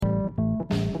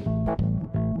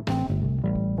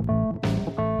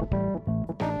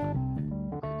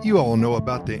You all know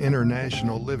about the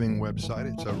International Living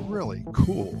website. It's a really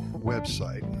cool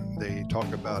website. They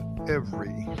talk about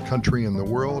every country in the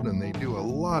world, and they do a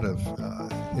lot of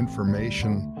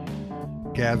information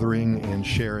gathering and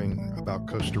sharing about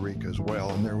Costa Rica as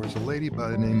well. And there was a lady by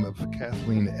the name of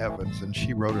Kathleen Evans, and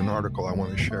she wrote an article I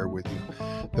want to share with you.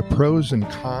 The pros and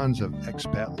cons of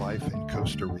expat life in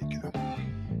Costa Rica.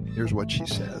 Here's what she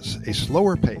says. A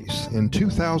slower pace. In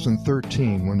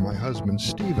 2013, when my husband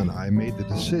Steve and I made the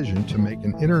decision to make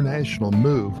an international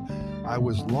move, I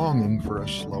was longing for a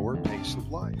slower pace of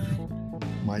life.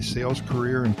 My sales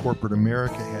career in corporate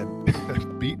America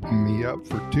had beaten me up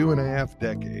for 2.5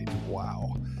 decades.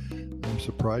 Wow. I'm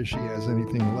surprised she has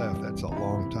anything left. That's a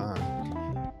long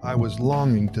time. I was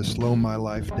longing to slow my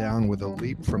life down with a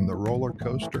leap from the roller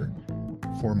coaster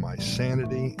for my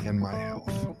sanity and my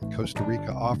health. Costa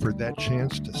Rica offered that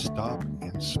chance to stop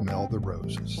and smell the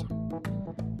roses.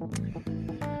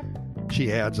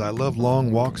 She adds, I love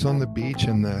long walks on the beach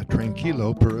and the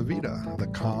tranquilo pura vida, the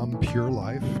calm, pure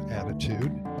life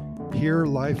attitude. Here,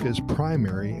 life is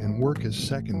primary and work is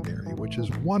secondary, which is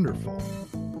wonderful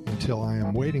until I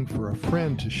am waiting for a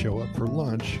friend to show up for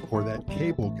lunch, or that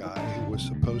cable guy who was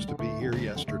supposed to be here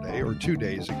yesterday or 2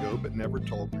 days ago but never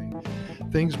told me.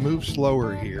 Things move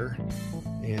slower here,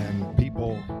 and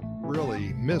people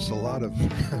really miss a lot of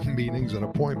meetings and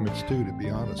appointments too, to be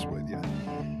honest with you.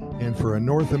 And for a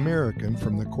North American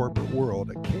from the corporate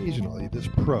world, occasionally this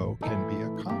pro can be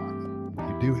a con.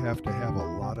 You do have to have a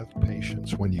lot of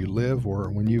patience when you live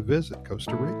or when you visit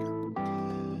Costa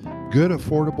Rica. Good,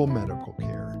 affordable medical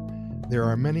care. There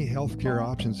are many healthcare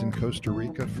options in Costa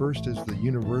Rica. First is the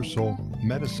universal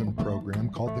medicine program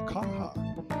called the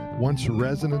CAHA. Once a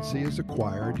residency is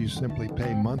acquired, you simply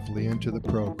pay monthly into the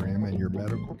program and your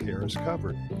medical care is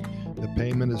covered. The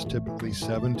payment is typically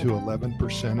 7 to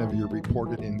 11% of your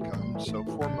reported income, so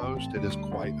for most it is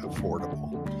quite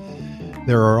affordable.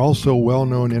 There are also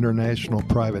well-known international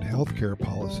private healthcare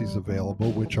policies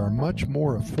available, which are much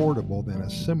more affordable than a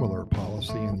similar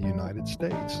policy in the United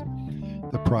States.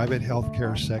 The private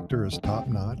healthcare sector is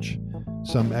top-notch.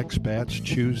 Some expats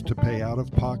choose to pay out of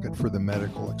pocket for the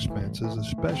medical expenses,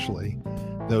 especially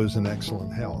those in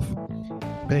excellent health.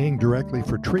 Paying directly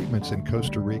for treatments in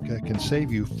Costa Rica can save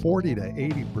you 40 to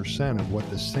 80% of what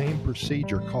the same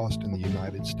procedure cost in the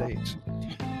United States.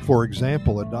 For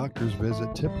example, a doctor's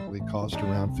visit typically costs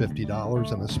around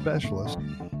 $50 and a specialist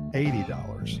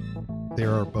 $80.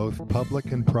 There are both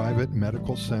public and private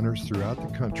medical centers throughout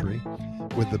the country,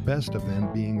 with the best of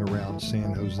them being around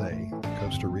San Jose, the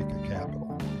Costa Rica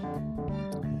capital.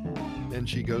 Then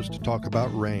she goes to talk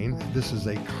about rain. This is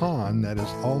a con that is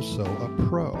also a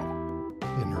pro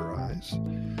in her eyes.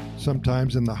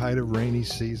 Sometimes in the height of rainy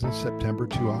season, September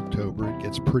to October, it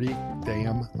gets pretty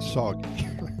damn soggy.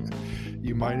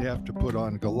 You might have to put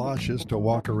on galoshes to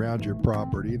walk around your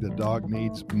property. The dog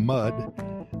needs mud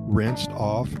rinsed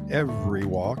off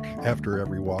after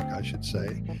every walk, I should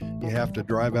say. You have to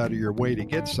drive out of your way to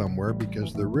get somewhere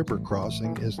because the river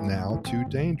crossing is now too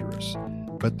dangerous.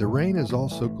 But the rain is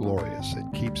also glorious. It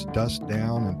keeps dust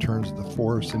down and turns the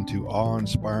forest into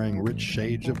awe-inspiring rich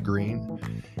shades of green.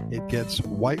 It gets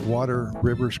whitewater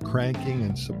rivers cranking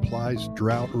and supplies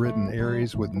drought-ridden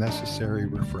areas with necessary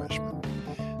refreshment.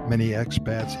 Many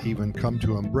expats even come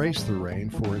to embrace the rain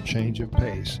for a change of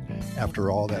pace after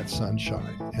all that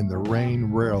sunshine, and the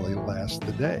rain rarely lasts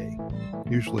the day,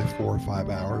 usually 4 or 5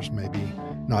 hours, maybe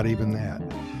not even that.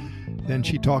 Then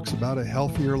she talks about a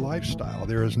healthier lifestyle.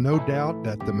 There is no doubt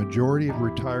that the majority of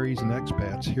retirees and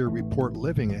expats here report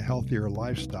living a healthier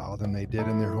lifestyle than they did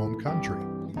in their home country.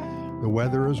 The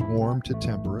weather is warm to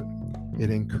temperate.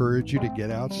 It encourages you to get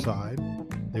outside.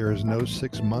 There is no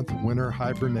 6-month winter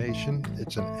hibernation.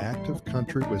 It's an active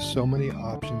country with so many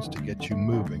options to get you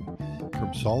moving,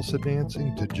 from salsa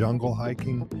dancing to jungle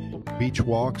hiking, beach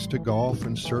walks to golf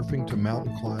and surfing to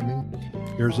mountain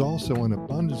climbing. There's also an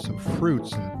abundance of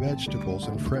fruits and vegetables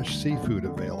and fresh seafood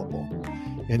available.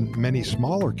 In many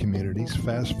smaller communities,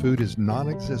 fast food is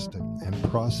non-existent and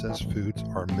processed foods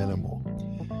are minimal.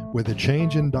 With a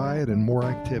change in diet and more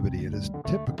activity, it is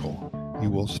typical you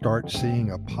will start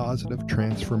seeing a positive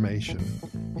transformation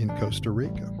in Costa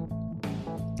Rica.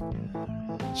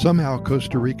 Somehow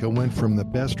Costa Rica went from the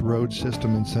best road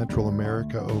system in Central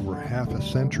America over half a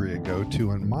century ago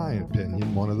to, in my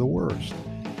opinion, one of the worst.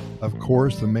 Of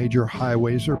course, the major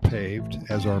highways are paved,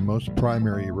 as are most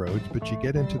primary roads, but you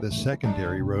get into the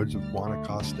secondary roads of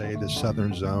Guanacaste, the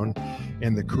southern zone,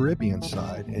 and the Caribbean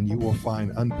side, and you will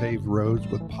find unpaved roads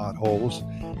with potholes,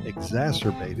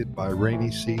 exacerbated by rainy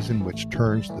season, which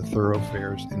turns the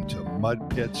thoroughfares into mud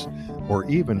pits or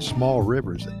even small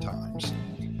rivers at times.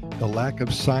 The lack of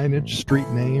signage, street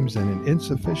names, and an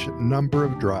insufficient number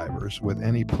of drivers with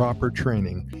any proper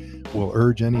training will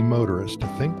urge any motorist to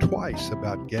think twice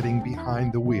about getting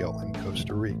behind the wheel in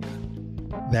Costa Rica.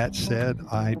 That said,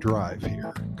 I drive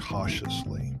here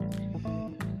cautiously.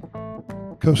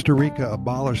 Costa Rica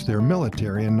abolished their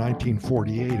military in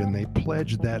 1948, and they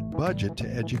pledged that budget to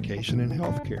education and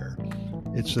healthcare.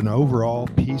 It's an overall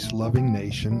peace-loving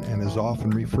nation and is often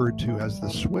referred to as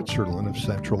the Switzerland of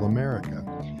Central America.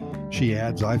 She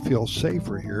adds, I feel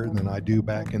safer here than I do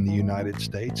back in the United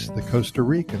States. The Costa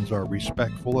Ricans are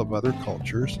respectful of other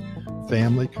cultures.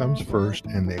 Family comes first,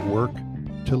 and they work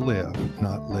to live,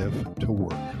 not live to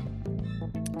work.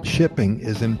 Shipping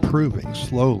is improving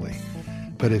slowly.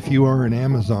 But if you are an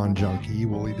Amazon junkie, you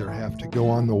will either have to go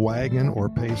on the wagon or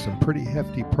pay some pretty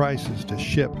hefty prices to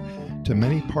ship to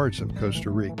many parts of Costa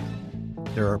Rica.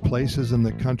 There are places in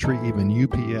the country even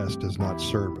UPS does not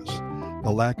service. The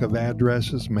lack of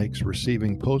addresses makes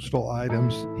receiving postal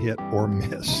items hit or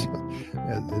miss.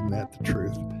 Isn't that the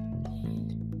truth?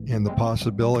 And the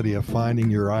possibility of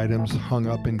finding your items hung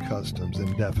up in customs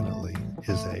indefinitely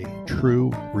is a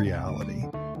true reality.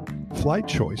 Flight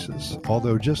choices.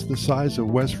 Although just the size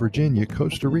of West Virginia,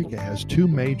 Costa Rica has 2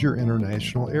 major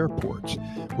international airports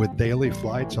with daily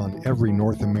flights on every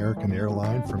North American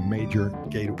airline from major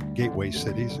gateway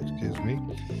cities.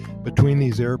 Between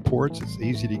these airports, it's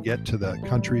easy to get to the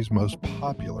country's most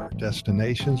popular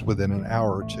destinations within an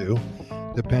hour or two.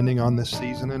 Depending on the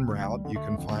season and route, you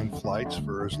can find flights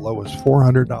for as low as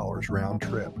 $400 round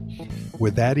trip.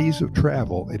 With that ease of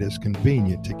travel, it is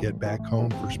convenient to get back home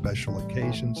for special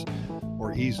occasions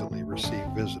or easily receive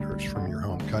visitors from your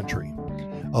home country.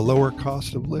 A lower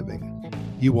cost of living.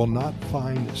 You will not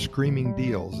find screaming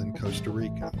deals in Costa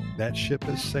Rica. That ship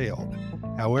has sailed.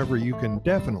 However, you can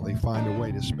definitely find a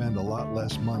way to spend a lot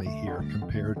less money here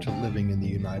compared to living in the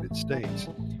United States.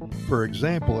 For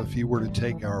example, if you were to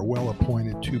take our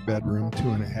well-appointed 2-bedroom,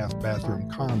 2.5-bathroom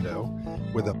condo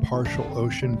with a partial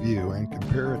ocean view and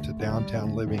compare it to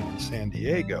downtown living in San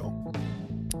Diego,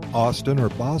 Austin, or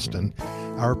Boston,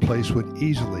 our place would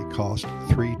easily cost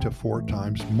 3 to 4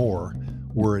 times more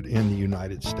were it in the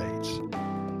United States.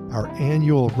 Our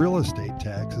annual real estate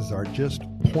taxes are just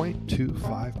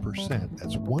 0.25%.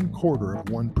 That's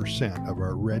 1/4% of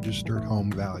our registered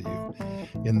home value.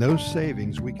 In those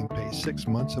savings, we can pay 6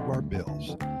 months of our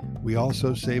bills. We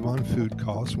also save on food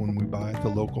costs when we buy at the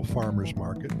local farmers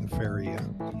market, the feria.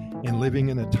 And living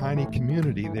in a tiny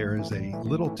community, there is a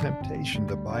little temptation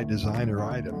to buy designer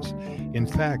items. In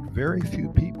fact, very few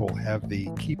people have the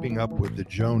keeping up with the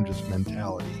Joneses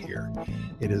mentality here.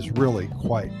 It is really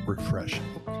quite refreshing.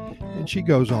 And she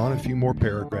goes on a few more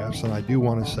paragraphs, and I do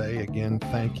want to say again,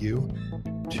 thank you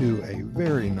to a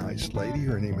very nice lady.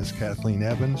 Her name is Kathleen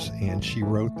Evans, and she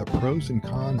wrote The Pros and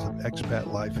Cons of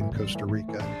Expat Life in Costa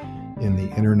Rica in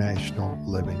the International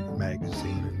Living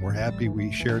magazine. And we're happy we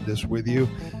shared this with you.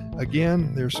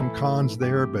 Again, there's some cons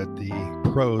there, but the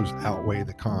pros outweigh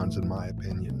the cons in my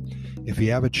opinion. If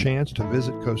you have a chance to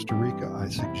visit Costa Rica, I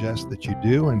suggest that you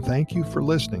do, and thank you for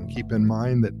listening. Keep in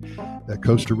mind that the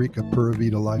Costa Rica Pura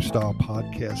Vida Lifestyle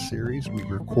podcast series, we've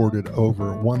recorded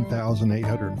over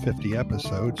 1,850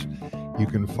 episodes. You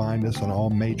can find us on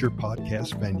all major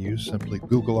podcast venues. Simply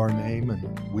Google our name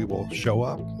and we will show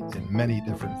up in many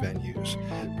different venues.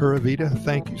 Pura Vida,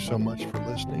 thank you so much for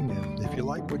listening, and if you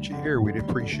like what you hear, we'd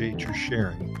appreciate your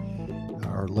sharing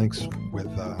our links with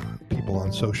people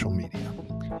on social media.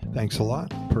 Thanks a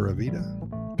lot. Pura Vida.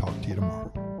 Talk to you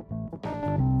tomorrow.